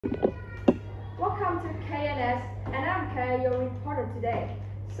KNS, and I'm Kay, your reporter today.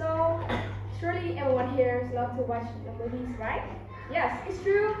 So, surely everyone here loves to watch the movies, right? Yes, it's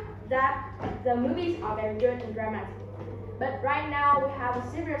true that the movies are very good and dramatic. But right now we have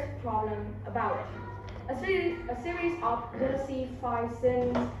a serious problem about it. A series of jealousy, fight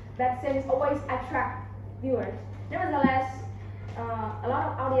scenes, bad scenes always attract viewers. Nevertheless, a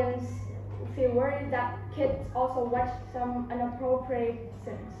lot of audience feel worried that kids also watch some inappropriate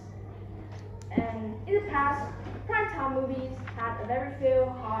scenes. And in the past, primetime movies had a very few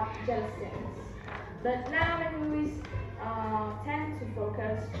hot jealous scenes. But now many movies tend to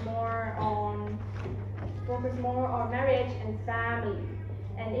focus more on marriage and family,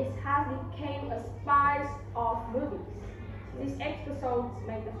 and it has become a spice of movies. These episodes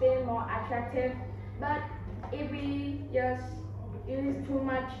make the film more attractive, but if we just use too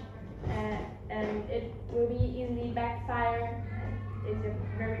much, and it will be easily backfire. It's a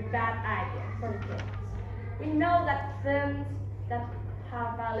very bad idea for the kids. We know that films that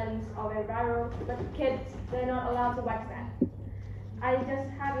have violence are very viral, but kids, they're not allowed to watch that. I just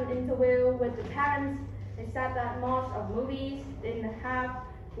had an interview with the parents. They said that most of movies didn't have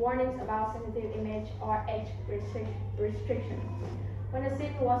warnings about sensitive image or age restrictions. When the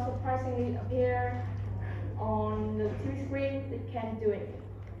scene was surprisingly appear on the TV screen, they can't do it.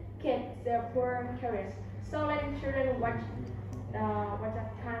 Kids, they're poor and curious, so letting children watch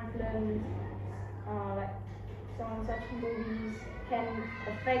that kind of films, like some such movies, can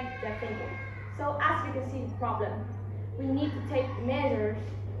affect their thinking. So as we can see the problem, we need to take measures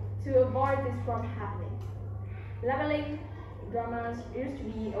to avoid this from happening. Labeling dramas used to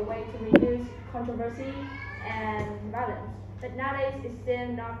be a way to reduce controversy and violence, but nowadays it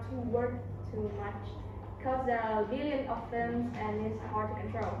seems not to work too much because there are billions of films and it's hard to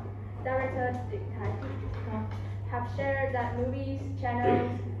control. Directors have shared that movies,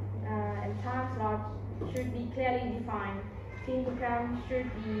 channels, and time slots should be clearly defined. Teen programs should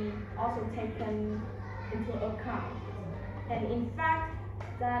be also taken into account. And in fact,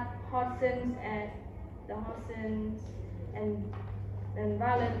 that hot scenes and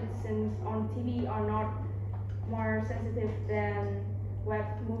violent scenes on TV are not more sensitive than web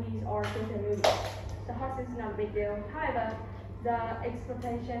movies or social movies. The hot scenes is not a big deal. However, the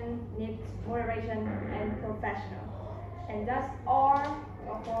exploitation needs moderation and professional. And that's all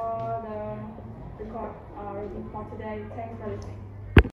for the report today. Thanks for listening.